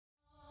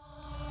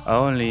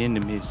Our only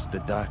enemy is the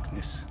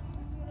darkness.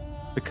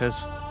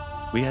 Because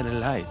we are the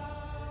light.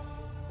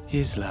 He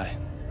is light.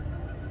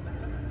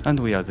 And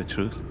we are the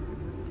truth.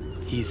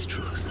 He is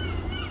truth.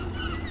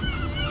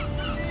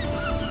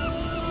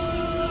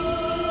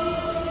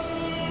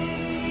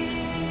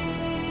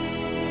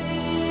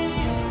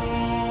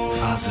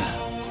 Father,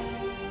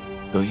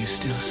 do you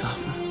still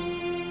suffer?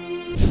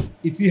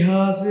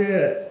 ඉතිහාසය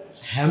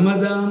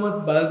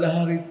හැමදාමත්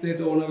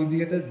බලධාරීත්වයට ඕන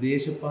විදිහට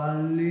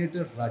දේශපාලනයට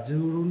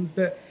රජවරුන්ට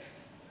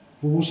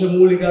පුරුෂ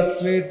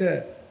මූලිකත්වයට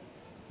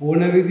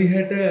ඕන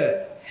විදිහට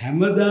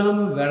හැමදාම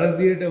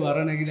වැරදියට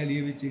වරණගිලා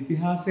ලියවිච්ච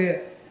ඉතිහාසය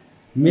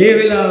මේ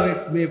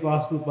වෙලාවෙත් මේ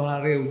පාස්කු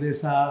පහරේ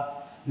උදෙසා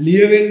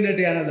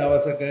ලියවෙන්නට යන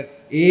දවසක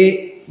ඒ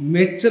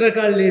මෙච්චර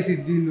කල් ඒ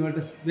සිද්ධීන්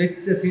වලට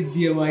වෙච්ච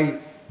සිද්ධියමයි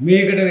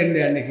මේකට වෙන්න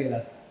යන්නේ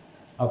කියලා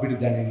අපිට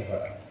දැනෙන්න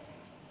පටන්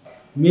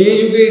මේ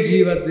යුගයේ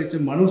ජීවත් වෙච්ච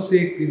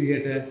මිනිස්සෙක්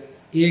විදිහට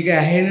ඒක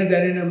ඇහෙන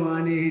දැනෙන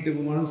මානෙ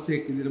හිටපු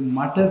මිනිස්සෙක් විදිහට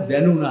මට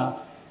දැනුණා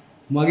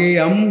මගේ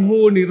යම්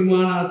හෝ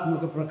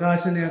නිර්මාණාත්මක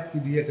ප්‍රකාශනයක්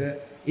විදිහට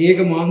ඒක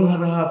මං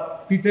හරහා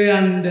පිට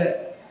යන්න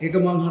ඒක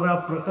මං හරහා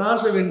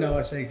ප්‍රකාශ වෙන්න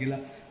අවශ්‍යයි කියලා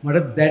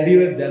මට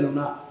දැඩිව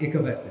දැනුණා එක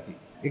පැත්තකින්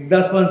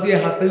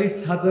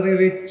 1544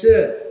 වෙච්ච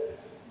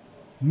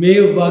මේ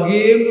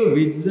වගේම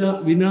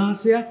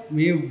විනාශයක්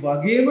මේ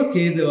වගේම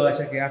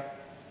ඛේදවාචකයක්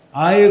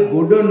ආයේ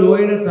ගොඩ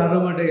නොයන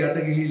තරමට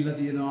යට ගිහිල්ලා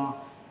තියෙනවා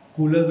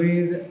කුල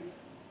වේද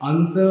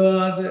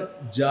අන්තවාද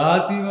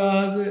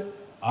ජාතිවාද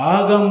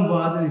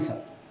ආගම්වාද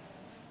නිසා.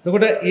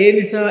 එතකොට ඒ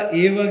නිසා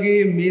ඒ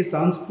වගේ මේ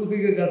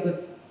සංස්කෘතිකගත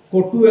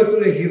කොටු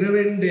ඇතුලේ හිර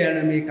වෙන්න යන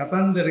මේ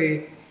කතන්දරේ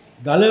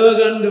ගලව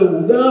ගන්න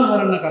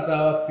උදාහරණ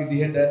කතාවක්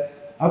විදිහට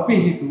අපි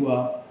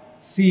හිතුවා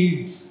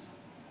සීඩ්ස්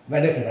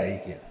වැඩ කරයි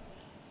කියලා.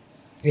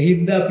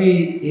 එහින්ද අපි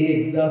ඒ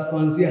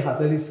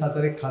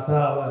 1544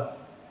 කතාව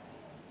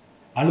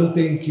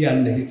අලුතෙන්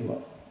කියන්න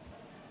හිතුවා.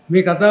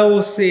 මේ කතාව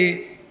ඔස්සේ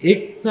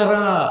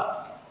එක්තරා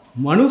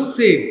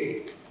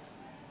මිනිස්සෙක්ගේ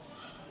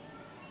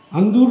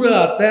අඳුර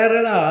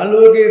අතෑරලා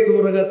ආලෝකයේ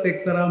තෝරගත්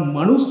එක්තරා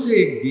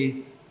මිනිස්සෙක්ගේ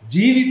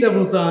ජීවිත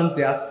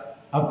වෘතාන්තයක්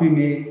අපි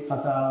මේ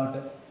කතාවට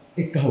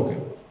එක්කහුව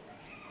කරුවා.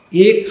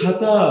 ඒ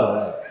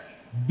කතාව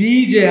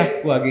බීජයක්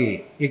වගේ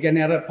ඒ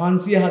කියන්නේ අර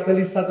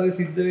 544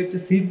 සිද්ධ වෙච්ච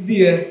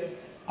සිද්ධිය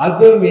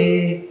අද මේ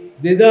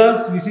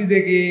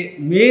 2022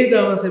 මේ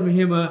දවසේ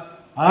මෙහෙම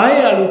ආය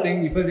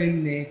අලුතෙන්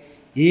ඉපදෙන්නේ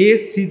ඒ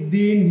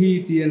සිද්ධීන්හි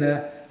තියෙන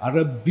අර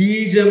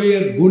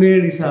බීජමය ගුණය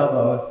නිසා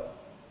බව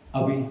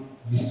අපි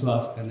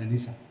විශ්වාස කරන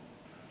නිසා.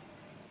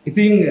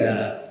 ඉතින්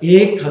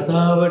ඒ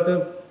කතාවට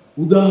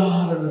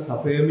උදාහරණ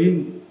සපයමින්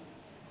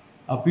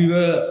අපිව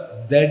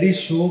දැඩි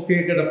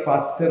ශෝකයකට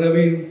පත්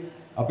කරමින්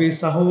අපේ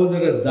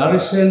සහෝදර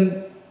දර්ශන්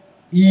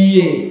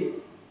ඊයේ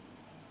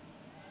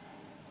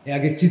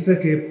එයාගේ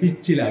චිතකේ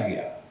පිච්චිලා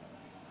ගියා.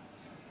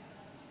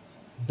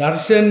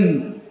 දර්ශන්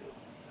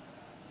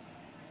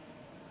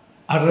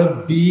අර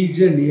බීජ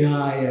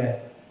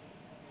න්‍යාය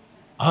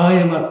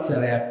ආයමත්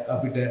සැරයක්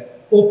අපිට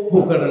ඔප්පු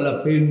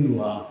කරලා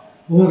පෙන්නවා.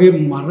 ඔහුගේ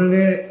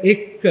මරණය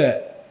එක්ක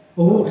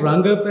ඔහු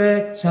රංගපෑ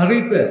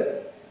චරිත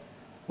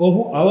ඔහු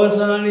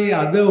අවසානයේ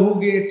අද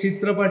ඔහුගේ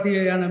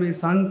චිත්‍රපටිය යන මේ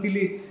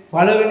සංකිලි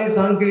පළවෙනි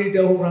සංකිලිට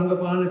ඔහු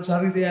රංගපාන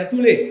චරිතය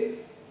ඇතුලේ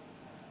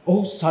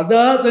ඔහු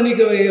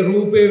සදාතනිකව ඒ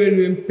රූපය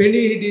වෙනුවෙන්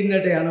පෙනී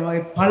හිටින්නට යනවා.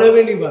 ඒ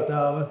පළවෙනි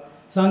වතාව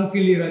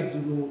සංකිලි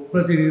රජු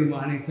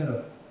ප්‍රතිනිර්මාණය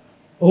කරනවා.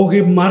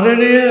 ඔහුගේ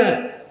මරණය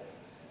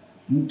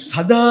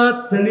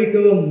සදාතනිකව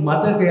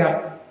මතකයක්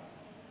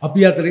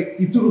අපි අතරේ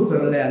ඉතුරු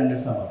කරලා යන්න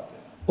සමර්ථ.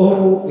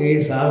 ඔහු ඒ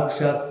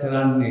සාක්ෂාත්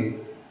කරන්නේ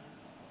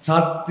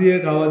සත්‍ය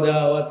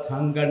කවදාවත්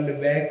හංගන්න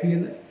බෑ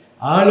කියන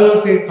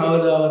ආලෝකේ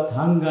කවදාවත්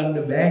හංගන්න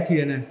බෑ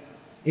කියන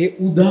ඒ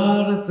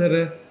උදාරතර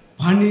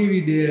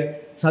පණිවිඩය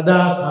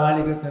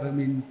සදාකාලික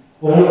කරමින්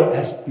ඔහු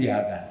ඇස්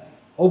පියාගන්න.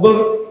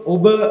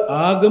 ඔබ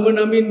ආගම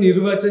නමින්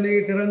නිර්වචනය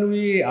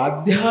කරනුයේ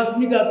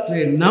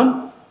ආධ්‍යාත්මිකත්වය නම්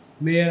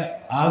මෙය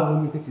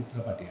ආගමික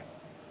චිත්‍රපටයක්.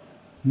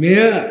 මෙය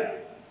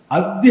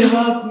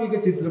අධ්‍යාත්මික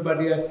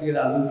චිත්‍රපටයක්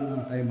කියලා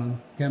අඳුනනටයි මම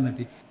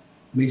කැමති.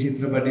 මේ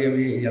චිත්‍රපටය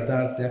මේ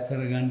යථාර්ථයක්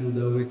කරගන්න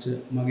උදව් වෙච්ච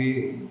මගේ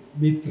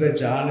මිත්‍ර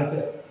ජානක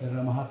පෙර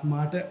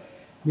මහත්මයාට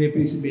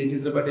මේ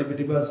චිත්‍රපටය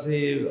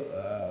පිටිපස්සේ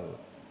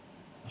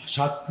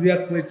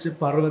ශක්තියක් වෙච්ච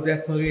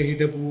පර්වතයක් වගේ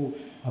හිටපු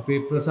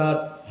අපේ ප්‍රසාද්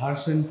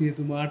හර්ෂන්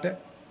පියතුමාට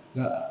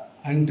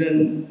අන්ටන්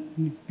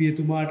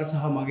පියතුමාට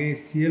සහ මගේ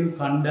සියලු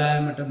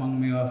කණ්ඩායමට මම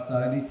මේ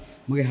අවස්ථාවේදී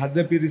මගේ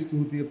හදපිරි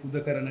ස්තුතිය පුද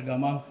කරන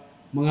ගමන්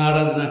මම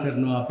ආරාධනා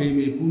කරනවා අපේ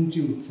මේ පුංචි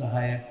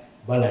උත්සාහය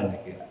බලන්න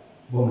කියලා.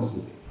 බොහොම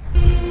ස්තුතියි.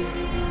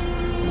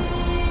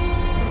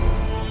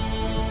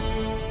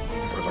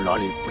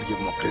 இவர்களால் இப்படி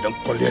மக்களிடம்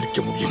கொள்ளையடிக்க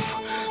முடியும்.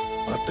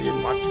 அத்தையை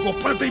மாற்றி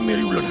ஒப்பனத்தை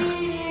மீறியுள்ளனர்.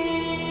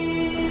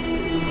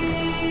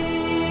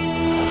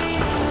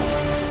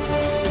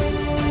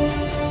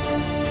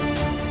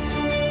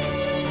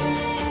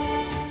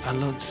 Our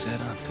Lord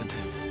said unto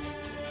them,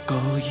 Go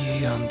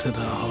ye unto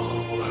the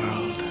whole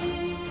world.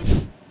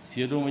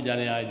 සියලුම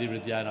ජනයා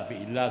ඉදිරියට අපි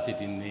ඉල්ලා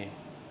සිටින්නේ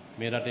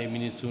මේ රටේ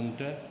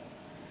මිනිස්සුන්ට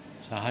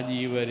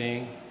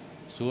සහජීවනයෙන්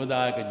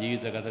සුවදායක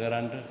ජීවිත ගත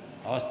කරන්න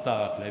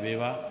අවස්ථාවක්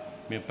ලැබේවා.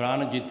 මේ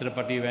ප්‍රාණ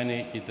චිත්‍රපටි වැනි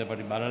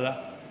චිත්‍රපටි බලලා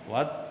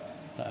වත්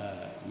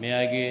මේ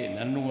අයගේ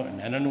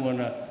නැනනුවන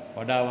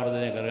වඩා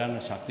වර්ධනය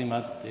කරගන්න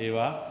ශක්තිමත්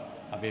ඒවා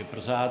අපේ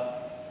ප්‍රසාද්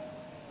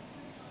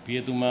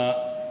පියතුමා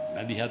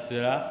මැදිහත්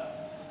වෙලා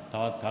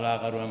තවත්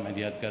කලාකරුවන්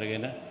මැදිහත්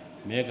කරගෙන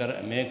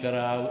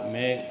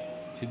මේ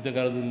සිද්ධ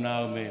කර දුන්නා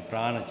මේ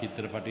ප්‍රාණ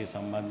චිත්‍රපටය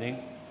සම්බන්ධයෙන්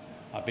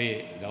අපේ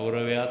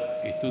ගෞරවයත්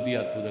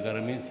ස්තුතියත් පුද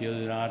කරමින් සියලු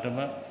දෙනාටම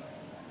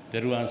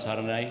තෙරුවන්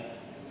සරණයි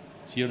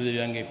සියලු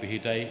දෙවියන්ගේ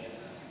පිහිටයි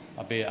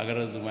අපේ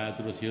අගරතුමා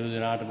ඇතුළු සියලු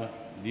දෙනාටම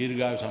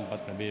දීර්ඝායු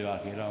සම්පත් ලැබේවා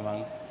කියලා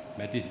මම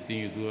මැති සිතින්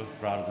යුතුව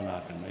ප්‍රාර්ථනා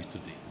කරනවා.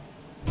 ස්තුතියි.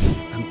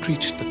 And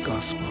preach the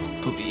gospel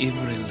to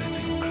every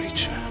living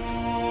creature.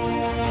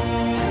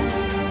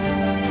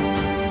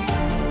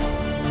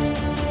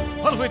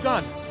 What have we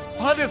done?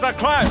 What is that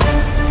crime?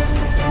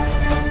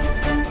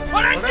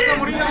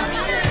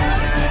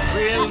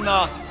 We'll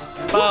not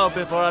bow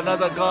before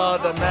another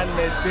god, a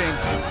man-made thing.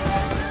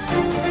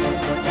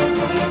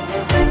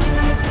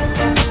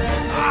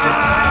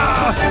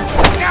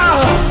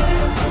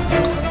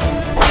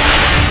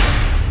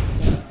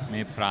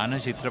 මේ ප්‍රාණ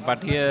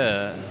චිත්‍රපටිය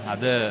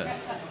අද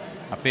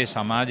අපේ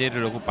සමාජයට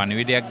ලොකු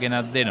පණිවිඩයක්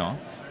ගෙනත් දෙනවා.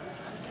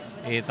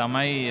 ඒ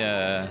තමයි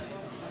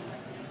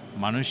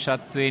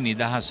මනුෂ්‍යත්වයේ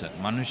නිදහස,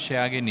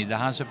 මනුෂ්‍යයාගේ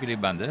නිදහස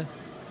පිළිබඳ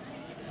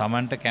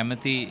තමන්ට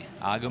කැමති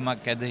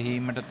ආගමක්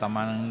ඇදහීමට,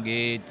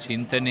 තමන්ගේ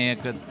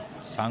චින්තනයක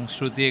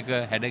සංස්කෘතියක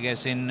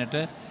හැඩගැසෙන්නට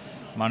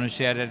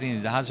මනුෂ්‍යයාට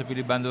නිදහස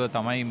පිළිබඳව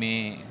තමයි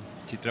මේ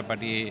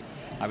චිත්‍රපටියේ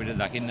අපිට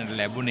දකින්නට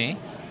ලැබුණේ.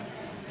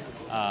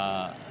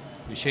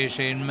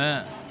 විශේෂයෙන්ම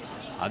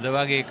අද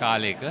වගේ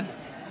කාලයක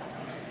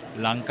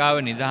ලංකාව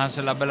නිදහස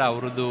ලැබලා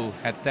අවුරුදු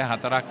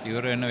 74ක්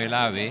ඉවර වෙන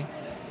වෙලාවේ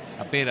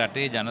අපේ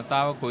රටේ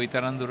ජනතාව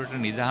කොයිතරම් දුරට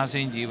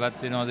නිදහසෙන්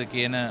ජීවත් වෙනවද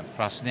කියන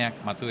ප්‍රශ්නයක්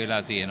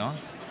මතුවලා තියෙනවා.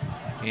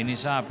 ඒ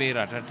නිසා අපේ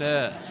රටට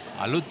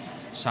අලුත්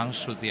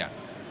සංස්කෘතියක්,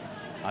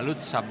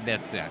 අලුත්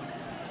සભ્યත්වයක්,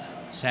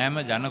 සෑම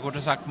ජන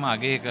කොටසක්ම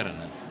අගය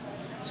කරන,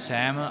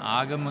 සෑම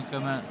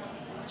ආගමකම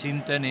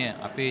චින්තනය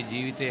අපේ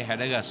ජීවිතේ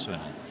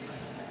හැඩගස්වන,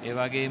 ඒ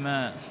වගේම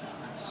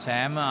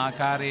සෑම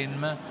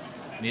ආකාරයෙන්ම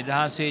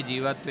නිදහසේ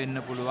ජීවත් වෙන්න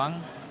පුළුවන්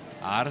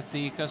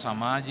ආර්ථික,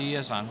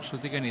 සමාජීය,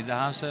 සංස්කෘතික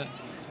නිදහස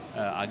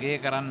අගය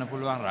කරන්න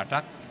පුළුවන්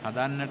රටක්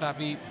හදන්නට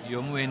අපි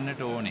යොමු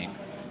වෙන්නට ඕනේ.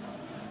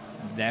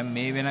 දැන්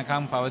මේ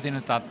වෙනකම් පවතින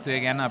තත්ත්වය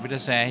ගැන අපිට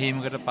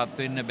සෑහීමකටපත්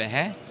වෙන්න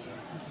බෑ.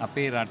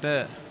 අපේ රට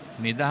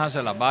නිදහස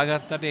ලබා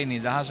ගත්තට ඒ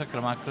නිදහස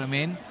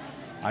ක්‍රමක්‍රමයෙන්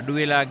අඩු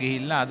වෙලා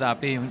ගිහිල්ලා අද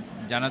අපේ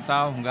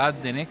ජනතාව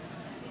හුඟක් දෙනෙක්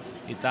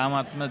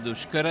ඊ타ත්ම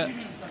දුෂ්කර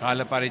කාල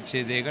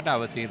පරිච්ඡේදයකට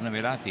අවතීර්ණ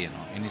වෙලා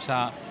තියෙනවා. ඒ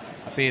නිසා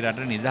අපේ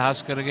රට නිදහස්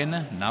කරගෙන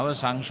නව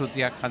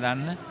සංස්කෘතියක්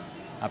හදන්න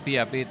අපි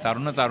අපේ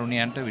තරුණ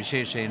තරුණියන්ට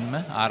විශේෂයෙන්ම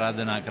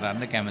ආරාධනා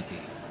කරන්න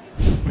කැමතියි.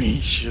 We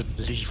should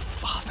leave,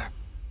 Father.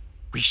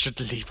 We should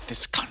leave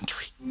this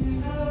country.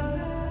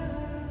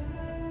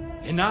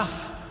 Enough!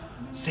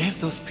 Save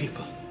those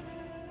people.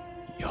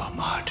 Your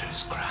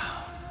martyr's crown.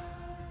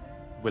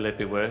 Will it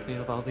be worthy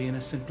of all the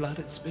innocent blood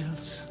it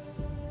spills?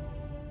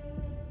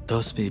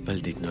 Those people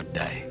did not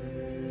die.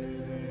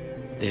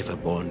 They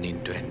were born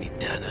into an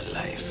eternal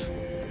life.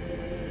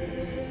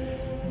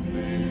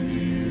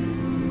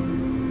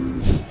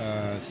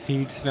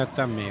 Seeds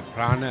නැත්තම් මේ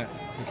ප්‍රාණ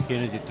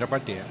කියන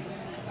චිත්‍රපටය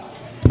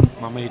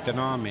මම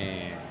හිතනවා මේ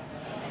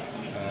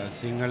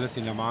සිංහල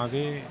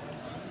සිනමාවේ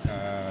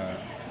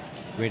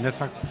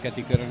වෙනසක්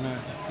ඇති කරන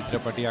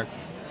චිත්‍රපටයක්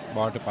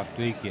බවට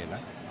පත්වෙයි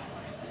කියලා.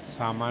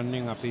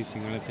 සාමාන්‍යයෙන් අපි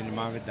සිංහල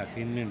සිනමාවේ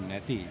දකින්නේ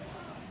නැති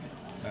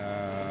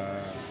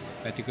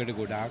පැතිකඩ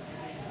ගොඩාක්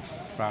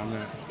ප්‍රාණ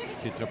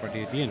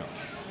චිත්‍රපටයේ තියෙනවා.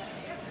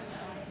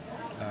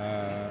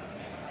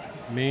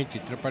 මේ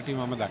චිත්‍රපටි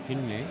මම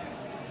දකින්නේ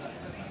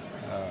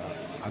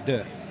අද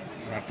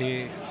රටේ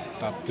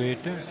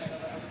තත්ත්වයට,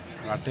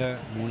 රට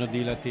මුහුණ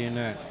දීලා තියෙන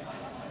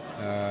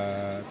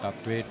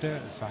තත්ත්වයට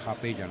සහ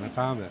අපේ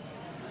ජනතාව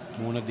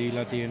මුහුණ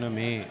දීලා තියෙන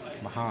මේ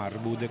මහා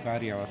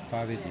අර්බුදකාරී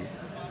අවස්ථාවේදී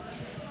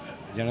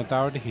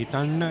ජනතාවට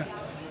හිතන්න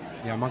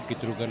යමක්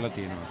ඉතුරු කරලා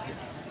තියෙනවා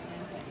කියලා.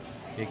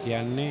 ඒ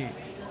කියන්නේ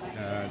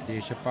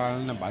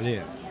දේශපාලන බලය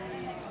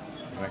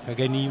රැක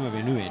ගැනීම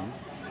වෙනුවෙන්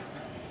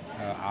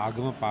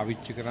ආගම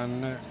පාවිච්චි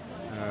කරන්න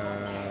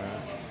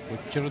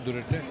කොච්චර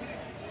දුරට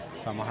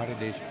සමහර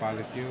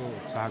දේශපාලකයෝ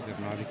උත්සාහ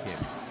කරනවාද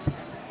කියලා.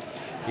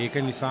 ඒක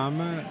නිසාම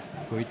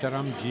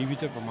කොයිතරම්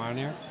ජීවිත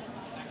ප්‍රමාණයක්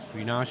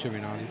විනාශ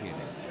වෙනවාද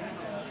කියලා.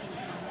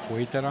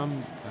 කොයිතරම්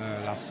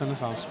ලස්සන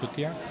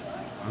සංස්කෘතියක්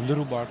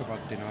අඳුරු බවට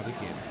පත් වෙනවාද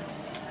කියලා.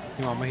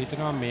 ඉතින් මම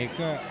හිතනවා මේක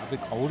අපි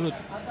කවුරුත්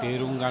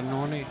තේරුම් ගන්න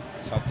ඕනේ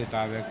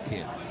සත්‍යතාවයක්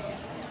කියලා.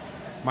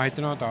 මම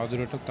හිතනවා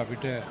තවදුරටත්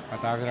අපිට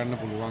කතා කරන්න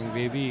පුළුවන්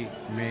වේවි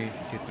මේ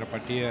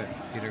චිත්‍රපටිය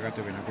තිරගත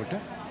වෙනකොට.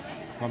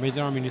 මම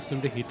හිතනවා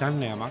මිනිස්සුන්ට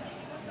හිතන්න යමක්,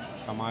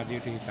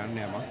 සමාජයට හිතන්න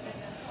යමක්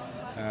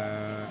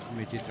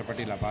මේ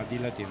චිත්‍රපටි ලබා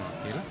දීලා තියෙනවා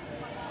කියලා.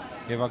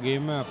 ඒ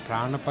වගේම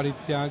ප්‍රාණ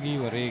පරිත්‍යාගී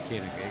වරේ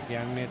කියන එක. ඒ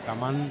කියන්නේ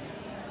Taman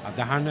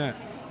අදහන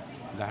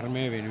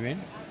ධර්මයේ වෙනුවෙන්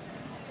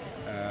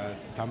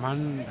Taman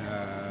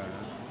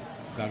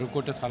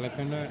ගරුකොට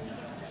සලකන,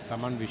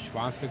 Taman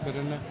විශ්වාස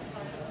කරන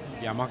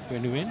යමක්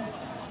වෙනුවෙන්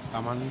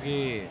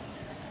Tamanගේ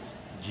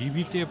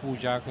ජීවිතය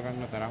පූජා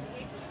කරන්න තරම්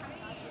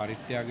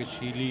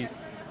පරිත්‍යාගශීලී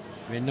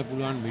වෙන්න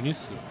පුළුවන්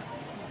මිනිස්සු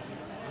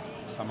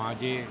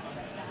සමාජයේ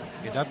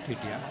එදත්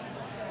හිටියා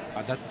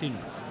අදත්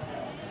ඉන්නවා.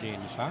 ඒ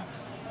නිසා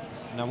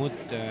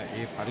නමුත්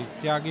ඒ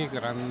පරිත්‍යාගය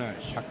කරන්න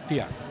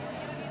ශක්තිය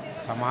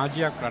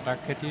සමාජයක්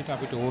රටක් හැටියට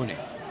අපිට ඕනේ.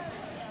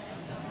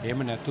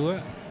 එහෙම නැතුව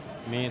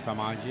මේ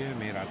සමාජය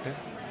මේ රට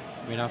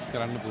වෙනස්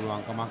කරන්න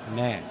පුළුවන් කමක්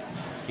නැහැ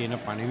කියන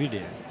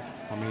පණිවිඩය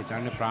මම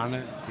හිතන්නේ ප්‍රාණ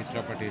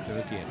චිත්‍රපටය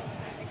තුළ තියෙනවා.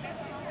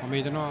 මම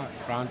හිතනවා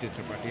ප්‍රාණ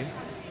චිත්‍රපටය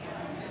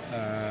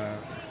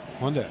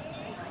හොඳ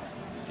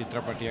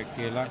චිත්‍රපටයක්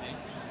කියලා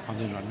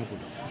හඳුන්වන්න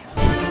පුළුවන්.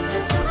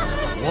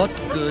 What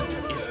good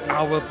is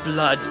our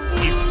blood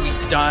if we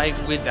die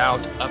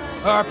without a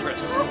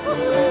purpose?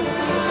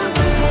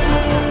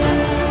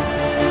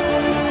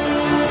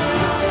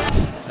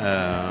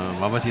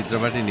 මම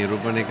චිත්‍රපටි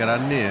නිරූපණය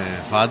කරන්නේ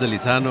ෆාදර්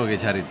ලිසානෝගේ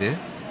චරිතය.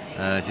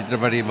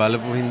 චිත්‍රපටි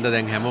බලපු හින්දා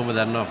දැන් හැමෝම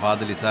දන්නවා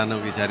ෆාදර්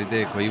ලිසානෝගේ චරිතය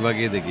කොයි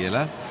වගේද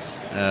කියලා.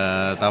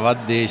 තවත්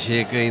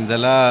දේශයක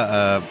ඉඳලා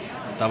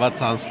තවත්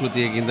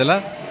සංස්කෘතියක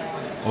ඉඳලා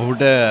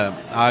ඔහුට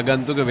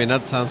ආගන්තුක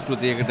වෙනත්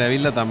සංස්කෘතියකට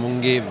ඇවිල්ලා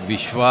තමුන්ගේ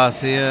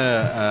විශ්වාසය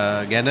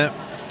ගැන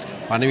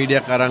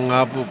පණිවිඩයක් අරන්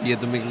ආපු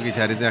පියතුමෙකුගේ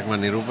චරිතයක්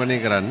මම නිරූපණය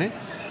කරන්නේ.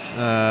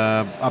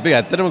 අපි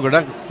ඇත්තටම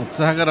ගොඩක්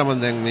උත්සාහ කරා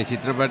මම දැන් මේ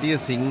චිත්‍රපටිය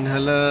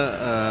සිංහල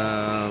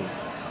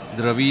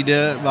ද්‍රවිඩ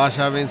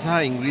භාෂාවෙන් සහ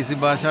ඉංග්‍රීසි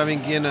භාෂාවෙන්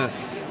කියන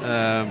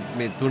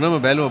මේ තුනම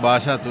බැලුවා.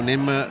 භාෂා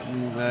තුනෙන්ම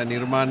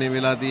නිර්මාණය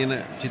වෙලා තියෙන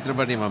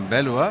චිත්‍රපටිය මම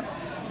බැලුවා.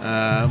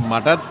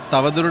 මටත්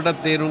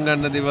තවදුරටත් තේරුම්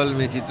ගන්න දේවල්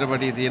මේ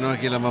චිත්‍රපටියේ තියෙනවා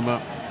කියලා මම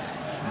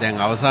දැන්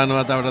අවසාන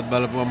වතාවටත්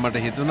බලපුවම මට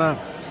හිතුණා.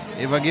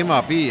 ඒ වගේම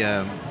අපි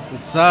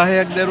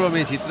උත්සාහයක් දරුවා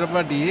මේ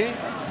චිත්‍රපටියේ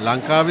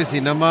ලංකාවේ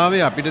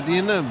සිනමාවේ අපිට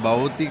තියෙන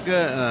භෞතික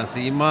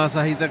සීමා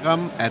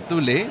සහිතකම්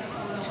ඇතුලේ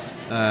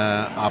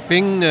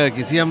අපෙන්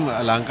කිසියම්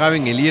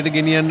ලංකාවෙන් එළියට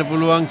ගෙනියන්න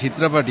පුළුවන්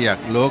චිත්‍රපටියක්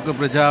ලෝක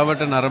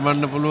ප්‍රජාවට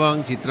නරඹන්න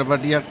පුළුවන්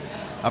චිත්‍රපටියක්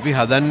අපි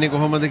හදන්නේ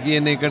කොහොමද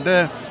කියන එකට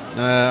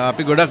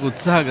අපි ගොඩක්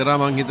උත්සාහ කරා.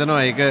 මම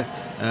හිතනවා ඒක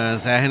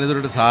සෑහෙන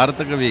දුරට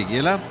සාර්ථක වෙයි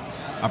කියලා.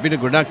 අපිට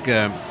ගොඩක්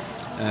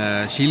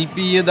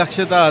ශිල්පීය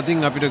දක්ෂතා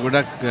අතින් අපිට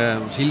ගොඩක්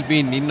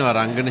ශිල්පීන් ඉන්නවා,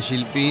 රංගන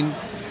ශිල්පීන්.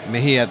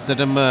 මෙහි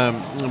ඇත්තටම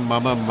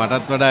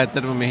මටත් වඩා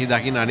ඇත්තටම මෙහි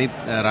දකින්න අනිත්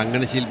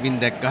රංගන ශිල්පීන්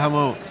දැක්කහම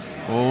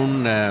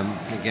ඔවුන්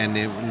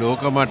කියන්නේ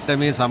ලෝක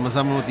මට්ටමේ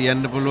සමසමව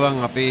තියන්න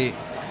පුළුවන් අපේ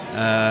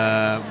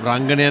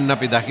රංගනයන්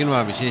අපි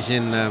දකිනවා.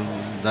 විශේෂයෙන්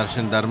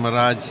දර්ශන්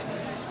ධර්මරාජ්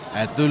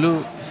ඇතුළු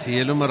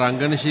සියලුම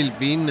රංගන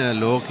ශිල්පීන්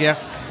ලෝකයක්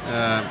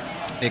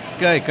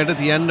එකට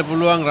තියන්න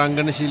පුළුවන්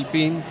රංගන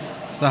ශිල්පීන්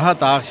සහ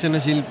තාක්ෂණ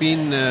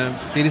ශිල්පීන්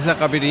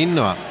පිරිසක් අපිට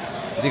ඉන්නවා.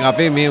 ඉතින්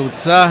අපේ මේ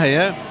උත්සාහය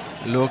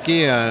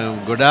ලෝකයේ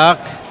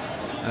ගොඩාක්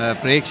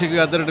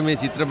ප්‍රේක්ෂකයෝ අතරට මේ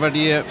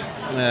චිත්‍රපටිය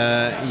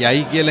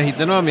යයි කියලා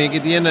හිතනවා.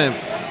 මේකේ තියෙන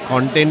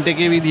කොන්ටෙන්ට්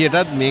එකේ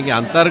විදිහටත් මේකේ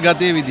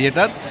අන්තර්ගතයේ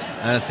විදිහටත්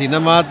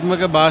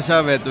සිනමාත්මක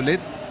භාෂාව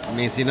ඇතුළෙත්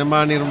මේ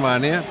සිනමා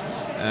නිර්මාණය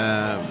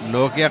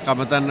ලෝකයක්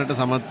අමතන්නට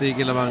සමත් වෙයි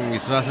කියලා මම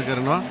විශ්වාස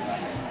කරනවා.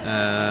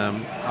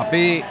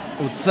 අපේ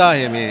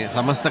උත්සාහය මේ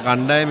සමස්ත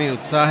කණ්ඩායමේ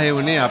උත්සාහය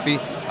වුණේ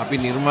අපි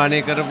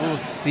නිර්මාණය කරපු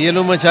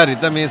සියලුම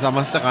චරිත මේ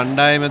සමස්ත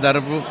කණ්ඩායම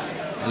දරපු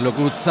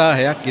ලොකු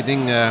උත්සාහයක්.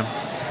 ඉතින්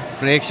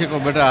ප්‍රේක්ෂක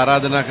ඔබට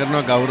ආරාධනා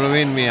කරනවා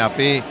ගෞරවයෙන් මේ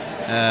අපේ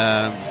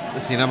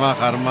සිනමා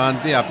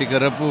කර්මාන්තයේ අපි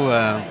කරපු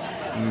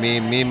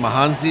මේ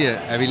මහන්සිය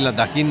ඇවිල්ලා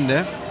දකින්න.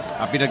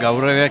 අපිට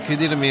ගෞරවයක්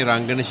විදිහට මේ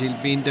රංගන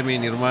ශිල්පීන්ට මේ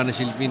නිර්මාණ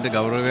ශිල්පීන්ට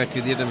ගෞරවයක්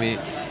විදිහට මේ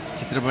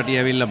චිත්‍රපටිය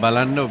ඇවිල්ලා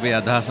බලන්න ඔබේ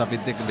අදහස්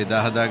අපිත් එක්ක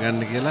බෙදා හදා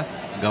ගන්න කියලා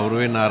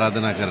ගෞරවයෙන්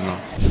ආරාධනා කරනවා.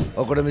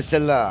 ඔකට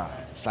ඉස්සෙල්ලා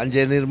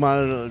සංජය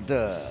නිර්මාල්ට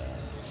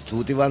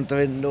ස්තුතිවන්ත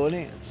වෙන්න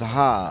ඕනේ සහ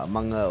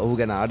මම ඔහු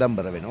ගැන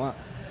ආඩම්බර වෙනවා.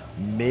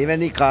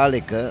 මේවැනි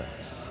කාලෙක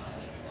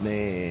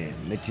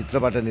මේ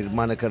චිත්‍රපට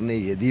නිර්මාණ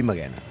කරන්නේ යෙදීම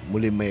ගැන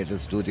මුලින්ම ඒට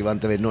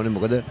ස්තුතිවන්ත වෙන්න ඕනේ.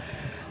 මොකද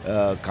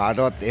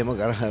කාටවත් එහෙම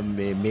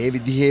මේ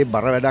විදිහේ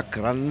බර වැඩක්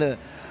කරන්න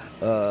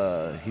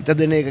හිත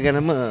දෙන එක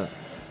ගැනම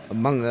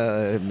මම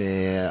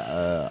මේ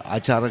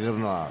ආචාර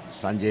කරනවා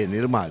සංජය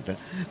නිර්මාල්ට.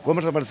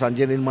 කොහොමද අපිට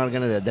සංජය නිර්මාල්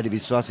ගැන දැඩි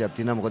විශ්වාසයක්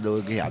තියෙනවා. මොකද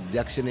ඔහුගේ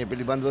අධ්‍යක්ෂණය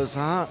පිළිබඳව සහ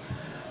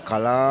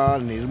කලා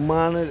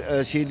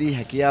නිර්මාණශීලී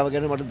හැකියාව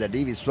ගැන මට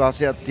දැඩි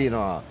විශ්වාසයක්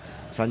තියෙනවා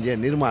සංජය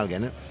නිර්මාල්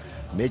ගැන.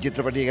 මේ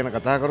චිත්‍රපටිය ගැන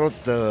කතා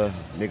කරොත්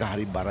මේක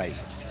හරි බරයි.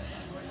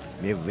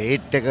 මේ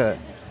වේට් එක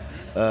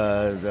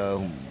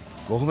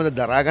කොහොමද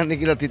දරාගන්නේ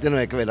කියලා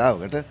හිතෙනවා එක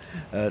වෙලාවකට.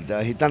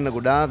 හිතන්න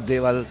ගොඩාක්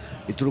දේවල්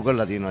ඉතුරු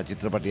කරලා තියෙනවා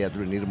චිත්‍රපටිය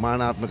ඇතුලේ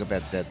නිර්මාණාත්මක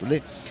පැත්ත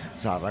ඇතුලේ.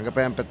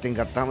 රංගපෑම් පැත්තෙන්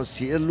ගත්තාම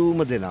සියලුම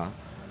දෙනා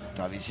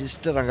තව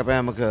විශිෂ්ට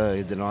රංගපෑමක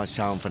යෙදෙනවා.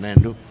 ශාම්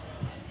ෆර්නැන්ඩෝ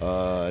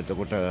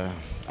එතකොට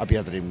අපි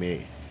අතරින් මේ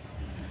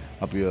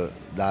අපිව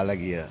දාලා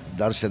ගිය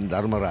දර්ශන්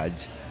ධර්මරාජ්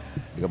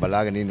එක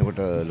බලාගෙන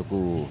ඉන්නකොට ලොකු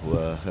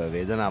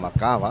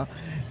වේදනාවක් ආවා.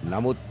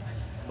 නමුත්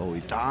ඔව්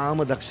ඊටාම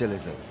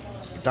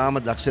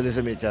දක්ෂ ලෙස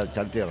මේ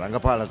චරිතය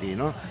රඟපාලා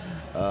තිනවා.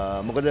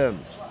 මොකද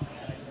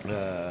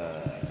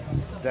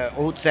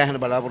ඔහුත් සෑහෙන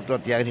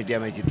බලාපොරොත්තුවක් තියාගෙන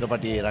හිටියා මේ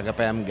චිත්‍රපටියේ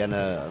රඟපෑම් ගැන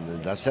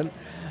දර්ශන්.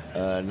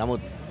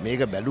 නමුත්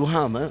මේක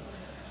බැලුවාම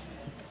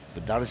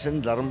දර්ශන්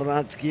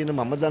ධර්මරාජ් කියන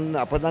මම දන්න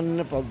අප දන්න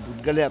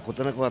පුද්ගලයා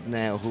කොතනකවත්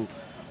නැහැ. ඔහු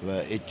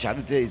ඒ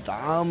චරිතය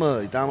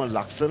ඊටාම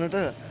ලක්ෂණට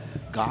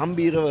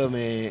ගාම්භීරව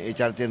මේ ඒ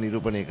චරිතය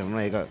නිරූපණය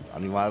කරනවා. ඒක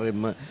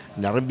අනිවාර්යයෙන්ම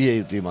නරඹිය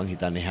යුතුයි මං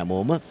හිතන්නේ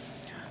හැමෝම.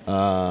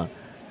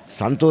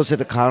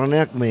 සන්තෝෂයට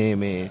කාරණයක්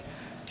මේ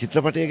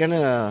චිත්‍රපටය ගැන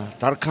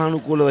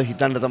තර්කානුකූලව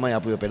හිතන්න තමයි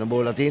අපිව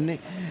පෙළඹවලා තියෙන්නේ.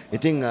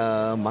 ඉතින්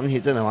මං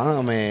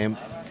හිතනවා මේ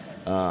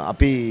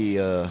අපි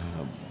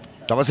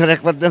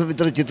තවසරයක්වත්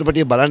විතර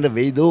චිත්‍රපටිය බලන්න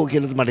වෙයිදෝ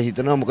කියලා මට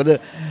හිතෙනවා. මොකද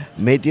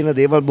මේ තියෙන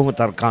දේවල් බොහොම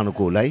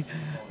තර්කානුකූලයි.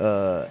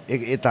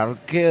 ඒ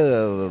තර්කය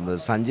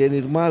සංජය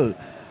නිර්මාල්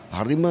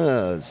හරිම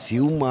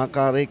සියුම්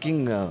ආකාරයකින්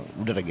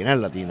උඩට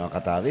ගෙනල්ලා තියෙනවා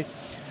කතාවේ.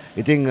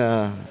 ඉතින්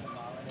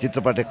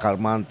චිත්‍රපටයේ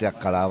කර්මාන්තයක්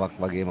කලාවක්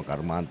වගේම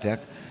කර්මාන්තයක්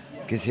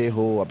කෙසේ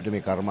හෝ අපිට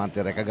මේ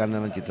කර්මාන්තය රැක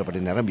ගන්න නම්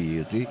චිත්‍රපටය නැරඹිය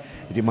යුතුයි.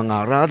 ඉතින් මම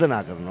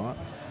ආරාධනා කරනවා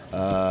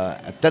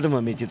ඇත්තටම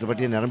මේ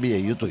චිත්‍රපටය නැරඹිය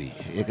යුතුයි.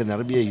 ඒක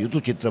නැරඹිය යුතු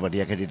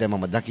චිත්‍රපටයක් හැටියට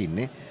මම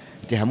දකින්නේ.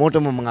 ඉතින්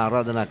හැමෝටම මම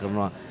ආරාධනා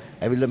කරනවා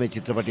ඇවිල්ලා මේ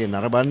චිත්‍රපටය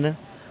නරඹන්න.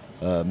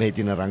 මේ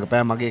තියෙන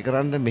රංගපෑම් අගය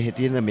කරන්න, මෙහි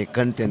තියෙන මේ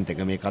කන්ටෙන්ට් එක,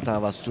 මේ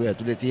කතා වස්තුව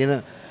ඇතුලේ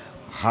තියෙන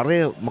හරය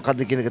මොකද්ද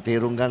කියන එක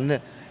තේරුම් ගන්න.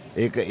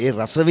 ඒක ඒ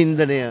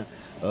රසවින්දනය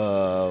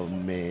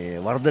මේ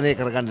වර්ධනය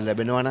කරගන්න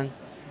ලැබෙනවා නම්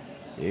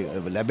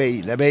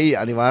ලැබෙයි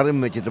අනිවාර්යයෙන්ම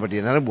මේ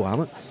චිත්‍රපටය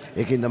නරඹුවාම.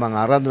 ඒකින්ද මම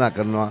ආරාධනා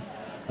කරනවා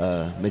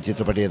මේ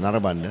චිත්‍රපටය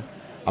නරඹන්න.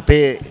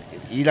 අපේ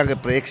ඊළඟ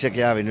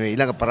ප්‍රේක්ෂකයා වෙනුවෙන්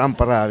ඊළඟ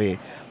පරම්පරාවේ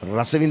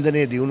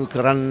රසවින්දනය දියුණු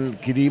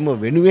කිරීම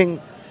වෙනුවෙන්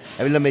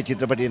ඇවිල්ලා මේ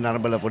චිත්‍රපටය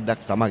නරඹලා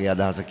පොඩ්ඩක් තමගේ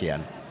අදහස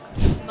කියන්න.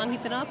 මම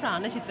හිතනවා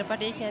ප්‍රාණ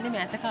චිත්‍රපටය කියන්නේ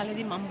මෑත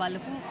කාලේදී මම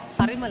බලපු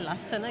හරිම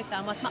ලස්සන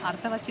ඉතාමත්ම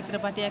අර්ථවත්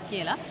චිත්‍රපටයක්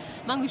කියලා.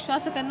 මම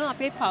විශ්වාස කරනවා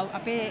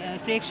අපේ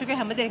ප්‍රේක්ෂකයෝ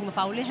හැමදෙනෙක්ම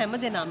පවුලේ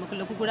හැමදෙනාම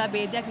ලොකු කුඩා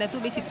ભેදයක්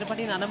නැතුව මේ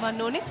චිත්‍රපටය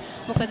නරඹන්න ඕනේ.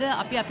 මොකද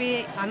අපි අපේ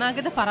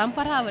අනාගත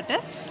පරම්පරාවට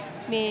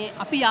මේ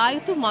අපි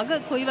ආයුතු මග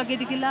කොයි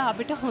වගේද කියලා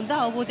අපිට හොඳ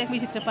අවබෝධයක්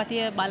මේ චිත්‍රපටය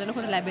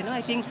බලනකොට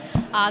ලැබෙනවා. ඉතින්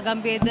ආගම්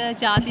ભેද,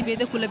 ජාති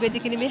ભેද, කුල ભેද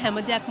කියන මේ හැම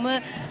දෙයක්ම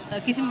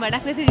කිසිම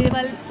වැඩක් නැති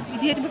දේවල්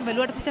විදිහට මේක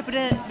බැලුවට පස්සේ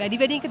අපිට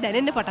වැඩි වැඩියෙන්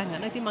දැනෙන්න පටන්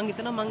ගන්නවා. ඉතින් මම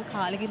හිතනවා මම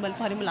කාලෙකින්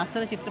බලපු හරිම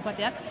ලස්සන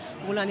චිත්‍රපටයක්.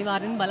 ඔයගොල්ලෝ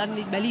අනිවාර්යෙන් බලන්න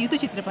බැලිය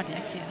යුතු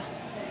චිත්‍රපටයක් කියලා.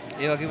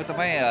 ඒ වගේම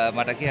තමයි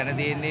මට කියන්න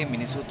තියෙන්නේ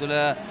මිනිස්සු තුළ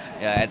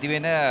ඇති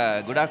වෙන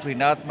ගොඩාක්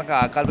ඍණාත්මක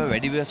ආකල්ප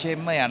වැඩි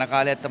වශයෙන්ම යන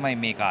කාලයක් තමයි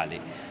මේ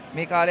කාලේ.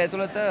 මේ කාලය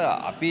ඇතුළත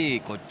අපි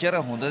කොච්චර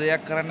හොඳ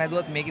දෙයක් කරන්න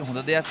හැදුවත් මේකේ හොඳ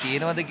දෙයක්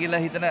තියෙනවද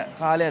කියලා හිතන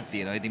කාලයක්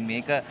තියෙනවා. ඉතින්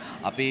මේක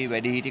අපි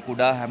වැඩිහිටි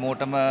කුඩා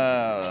හැමෝටම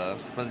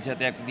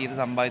ප්‍රතිශතයක් විදිහට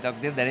සම්භාවිතයක්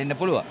විදිහට දැනෙන්න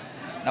පුළුවන්.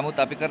 නමුත්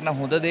අපි කරන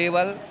හොඳ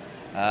දේවල්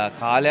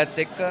කාලයත්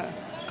එක්ක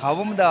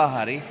කවමදා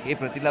හරි ඒ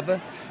ප්‍රතිලාභ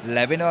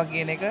ලැබෙනවා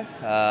කියන එක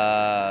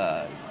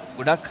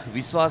ගොඩක්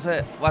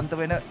විශ්වාසවන්ත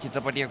වෙන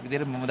චිත්‍රපටයක්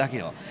විදිහට මම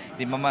දකිනවා.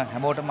 ඉතින් මම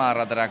හැමෝටම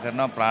ආරාධනා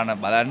කරනවා ප්‍රාණ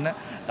බලන්න,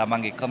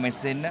 තමන්ගේ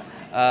කමෙන්ට්ස් දෙන්න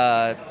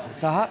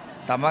සහ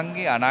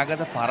තමන්ගේ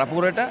අනාගත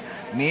පරපුරට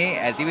මේ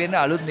ඇති වෙන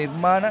අලුත්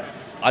නිර්මාණ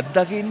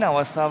අත්දකින්න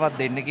අවස්ථාවක්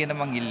දෙන්න කියන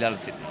මම ඉල්ලලා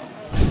සිටිනවා.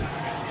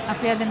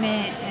 අපි අද මේ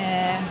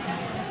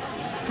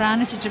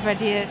ප්‍රාණ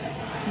චිත්‍රපටය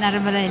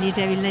නරඹලා එළියට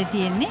ඇවිල්ලා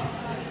තියෙන්නේ.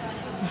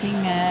 ඉතින්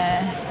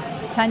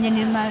සංජය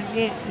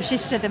නිර්මාල්ගේ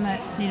විශිෂ්ටතම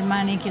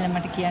නිර්මාණය කියලා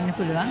මට කියන්න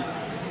පුළුවන්.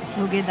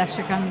 ඔහුගේ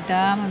දක්ෂකම්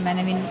ඉතාම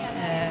මනමින්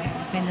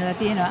පෙන්වලා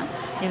තියෙනවා.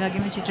 ඒ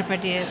වගේම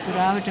චිත්‍රපටයේ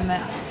පුරාවටම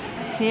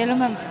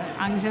සියලුම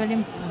අංග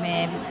වලින්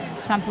මේ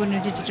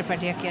සම්පූර්ණ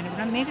චිත්‍රපටයක් කියන්න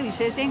පුළුවන්. මේක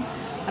විශේෂයෙන්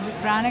අපි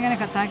ප්‍රාණ ගැන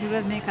කතා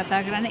කරුවත් මේ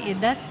කතා කරන්නේ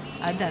එදත්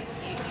අදත්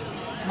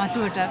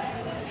මතුවටත්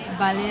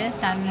බලය,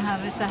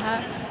 තණ්හාව සහ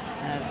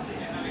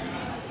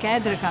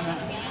කෑදරකම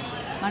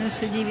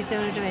මනුෂ්‍ය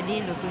ජීවිතවලට වැඩි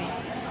ලොකුයි.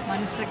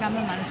 මනුස්සකම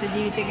මනුෂ්‍ය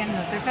ජීවිතය ගැන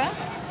නොතකා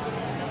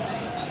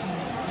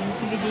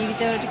මිනිසුන්ගේ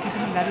ජීවිතවලට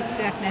කිසිම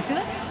ගරුත්වයක් නැතුව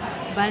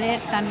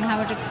බලයට,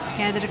 තණ්හාවට,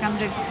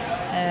 කෑදරකමට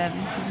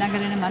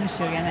දඟලන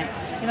මිනිස්සු ගැනයි.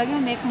 ඒ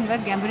වගේම මේක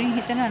හුඟක් ගැඹුරින්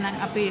හිතනවා නම්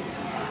අපි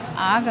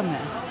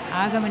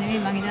ආගම නෙවෙයි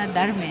මම හිතනවා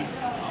ධර්මය.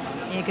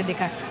 ඒක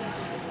දෙකක්.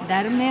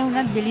 ධර්මයේ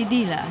උනත්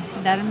බිලිදීලා,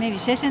 ධර්මයේ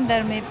විශේෂයෙන්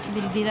ධර්මයේ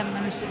බිලිදීලා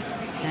මිනිස්සු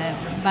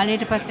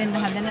බලයටපත් වෙන්න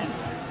හදන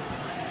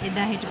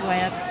එදා හිටපු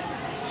අයත්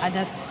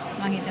අදත්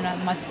මම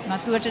හිතනවා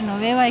මතුවට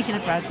නොවේවයි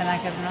කියලා ප්‍රාර්ථනා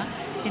කරනවා.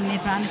 ඉතින් මේ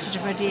ප්‍රාණ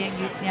චිත්‍රපටයේ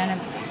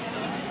යන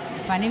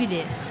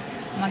පණිවිඩය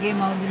මගේ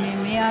මවුබිමේ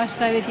මේ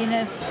අවස්ථාවේ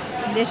තියෙන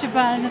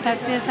දේශපාලන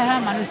තත්ත්වය සහ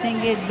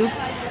මිනිස්සුන්ගේ දුක්,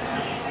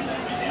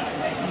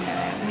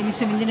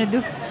 මිනිස්සු විඳින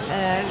දුක්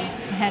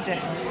හැට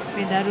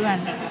මේ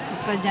දරුවන්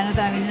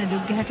ජනතාව විඳින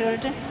දුක් ගැට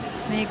වලට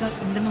මේක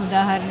හොඳම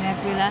උදාහරණයක්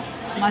වෙලා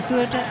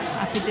මතුවට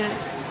අපිට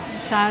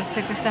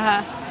සාර්ථක සහ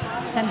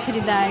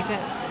සංසිරිදායක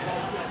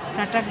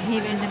රටක්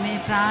බිහි වෙන්න මේ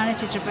ප්‍රාණ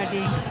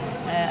චිත්‍රපටයේ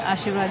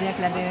ආශිර්වාදයක්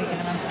ලැබේවි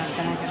කියලා මම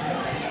ප්‍රාර්ථනා කරනවා.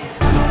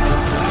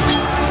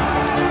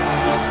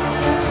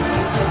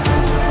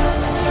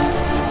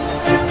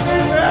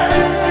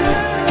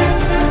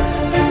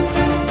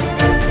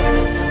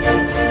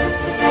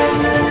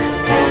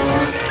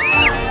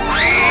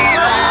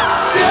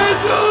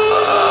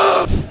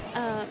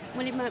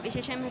 මුලින්ම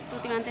විශේෂයෙන්ම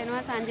ස්තුතිවන්ත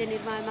වෙනවා සංජය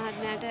නිර්මාල්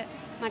මහත්මයාට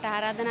මට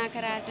ආරාධනා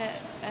කරාට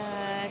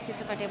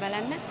චිත්‍රපටය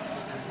බලන්න.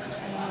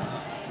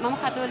 මම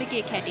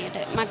කතෝලිකයෙක් හැටියට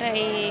මට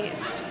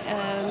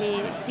මේ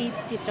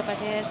සීඩ්ස්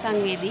චිත්‍රපටය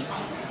සංවේදී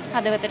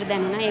හදවතට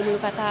දැනුණා. ඒ මුළු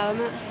කතාවම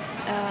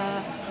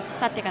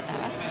සත්‍ය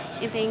කතාවක්.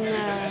 ඉතින්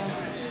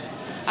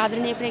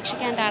ආදරණීය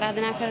ප්‍රේක්ෂකයන්ට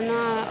ආරාධනා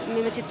කරනවා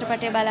මෙම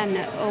චිත්‍රපටය බලන්න.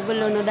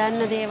 ඕගොල්ලෝ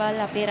නොදන්න දේවල්,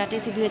 අපේ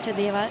රටේ සිදුවෙච්ච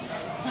දේවල්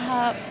සහ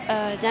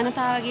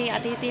ජනතාවගේ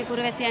අතීතයේ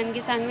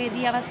පුරවැසියන්ගේ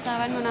සංවේදී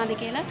අවස්ථාවන් මොනවාද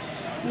කියලා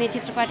මේ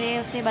චිත්‍රපටයේ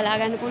ඔස්සේ බලා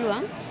ගන්න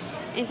පුළුවන්.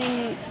 ඉතින්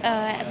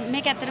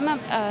මේක ඇත්තටම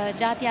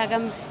ජාති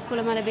ආගම් කුල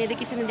මල ભેද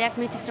කිසිම දෙයක්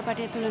මේ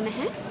චිත්‍රපටය තුල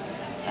නැහැ.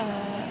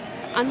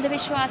 අන්ධ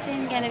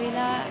විශ්වාසයෙන්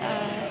ගැලවිලා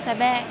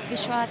සැබෑ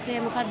විශ්වාසය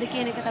මොකක්ද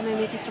කියන එක තමයි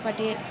මේ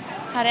චිත්‍රපටයේ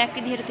හරයක්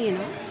විදිහට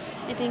තියෙනවා.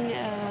 ඉතින්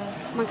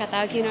මම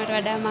කතාව කියනවට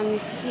වඩා මම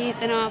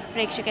හිතනවා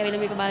ප්‍රේක්ෂක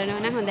ඇවිල්ලා මේක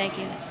බලනවා නම් හොඳයි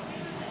කියලා.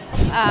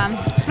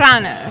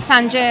 ප්‍රාණ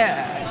සංජය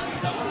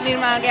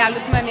නිර්මාල්ගේ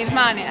අලුත්ම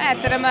නිර්මාණය.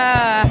 ඇත්තටම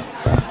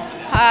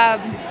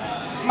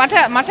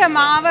මට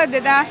මාව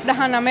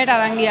 2019ට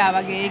අරන් ගියා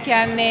වගේ. ඒ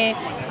කියන්නේ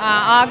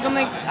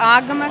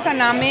ආගමක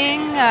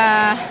නමෙන්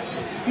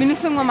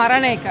මිනිසුන්ව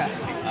මරණ එක.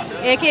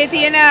 ඒකේ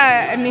තියෙන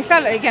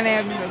නිසල් ඒ කියන්නේ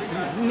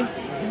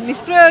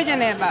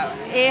නිෂ්ප්‍රයෝජනය බව.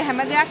 ඒ හැම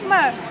දෙයක්ම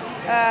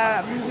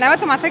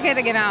නැවත මතකයට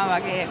ගෙනාවා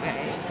වගේ.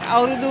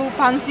 අවුරුදු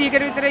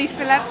 500කට විතර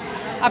ඉස්සෙල්ලත්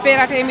අපේ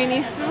රටේ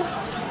මිනිස්සු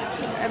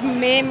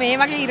මේ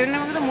වගේ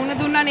ඉරණමකට මුණ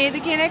දුන්නා නේද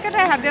කියන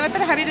එකට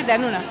හදවතට හරියට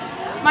දැනුණා.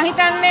 මම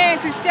හිතන්නේ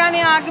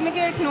ක්‍රිස්තියානි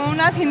ආගමිකයෙක්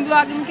නොවුනත් හින්දු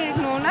ආගමිකයෙක්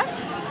නොවුනත්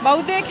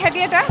බෞද්ධයෙක්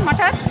හැටියට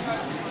මටත්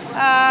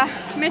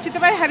මේ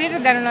චිත්‍රපටය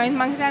හරියට දැනුණා.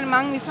 මම හිතන්නේ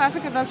මම විශ්වාස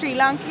කරනවා ශ්‍රී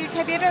ලාංකිකයෙක්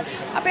හැටියට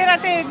අපේ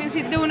රටේ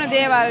සිද්ධ වුණ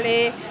දේවල්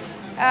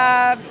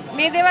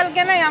මේ දේවල්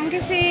ගැන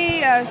යම්කිසි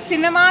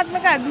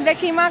සිනමාත්මක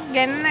අත්දැකීමක්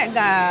ගැන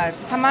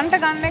තමන්ට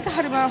ගන්න එක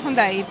හරිම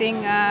හොඳයි. ඉතින්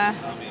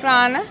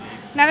ප්‍රාණ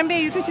නරඹිය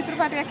යුතු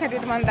චිත්‍රපටයක්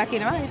හැටියට මම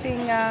දකිනවා. ඉතින්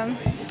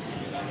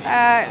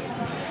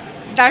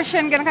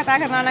දර්ශන් ගැන කතා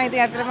කරනවා නම්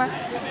ඉතින් අතරම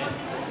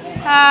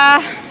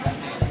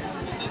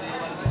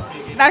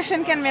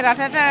දර්ශන් කියන්නේ මේ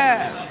රටට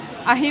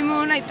අහිමි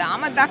වුණ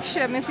ඉතාම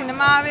දක්ෂ මේ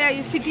සිනමාවේ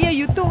සිටිය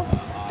යුතු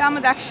ඉතාම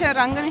දක්ෂ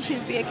රංගන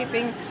ශිල්පියෙක්.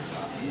 ඉතින්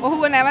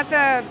ඔහුව නැවත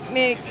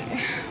මේ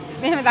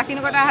මෙහෙම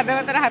දකින්නකොට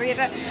හදවතට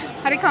හරියට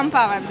හරි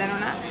කම්පාවක්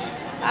දැනුණා.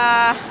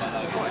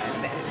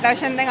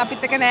 දර්ශන් දැන්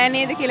අපිත් එක්ක නෑ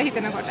නේද කියලා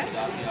හිතනකොට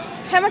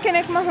හැම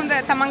කෙනෙක්ම හොඳ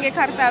තමන්ගේ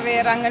කාර්යය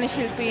රංගන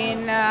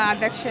ශිල්පීන්,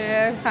 අධ්‍යක්ෂය,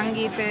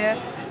 සංගීතය,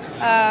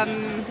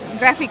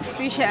 ග්‍රැෆික්ස්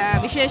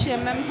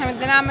විශේෂයෙන්ම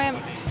හැමදෙනාම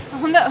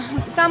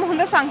ඉතාම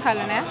හොඳ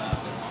සංකලනයක්.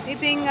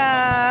 ඉතින්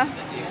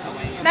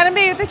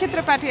නරඹිය යුතු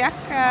චිත්‍රපටයක්.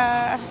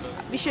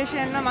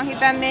 විශේෂයෙන්ම මම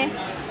හිතන්නේ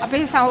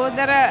අපේ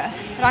සහෝදර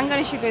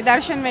රංගන ශිල්පී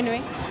දර්ශන්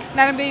වෙනුවෙන්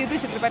නරඹිය යුතු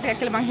චිත්‍රපටයක්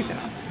කියලා මම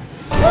හිතනවා.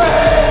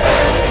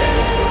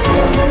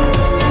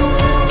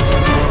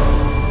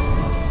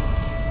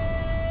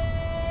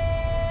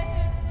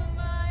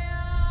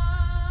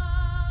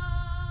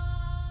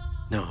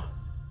 No,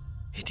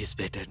 it is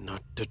better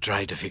not to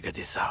try to figure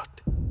this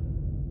out.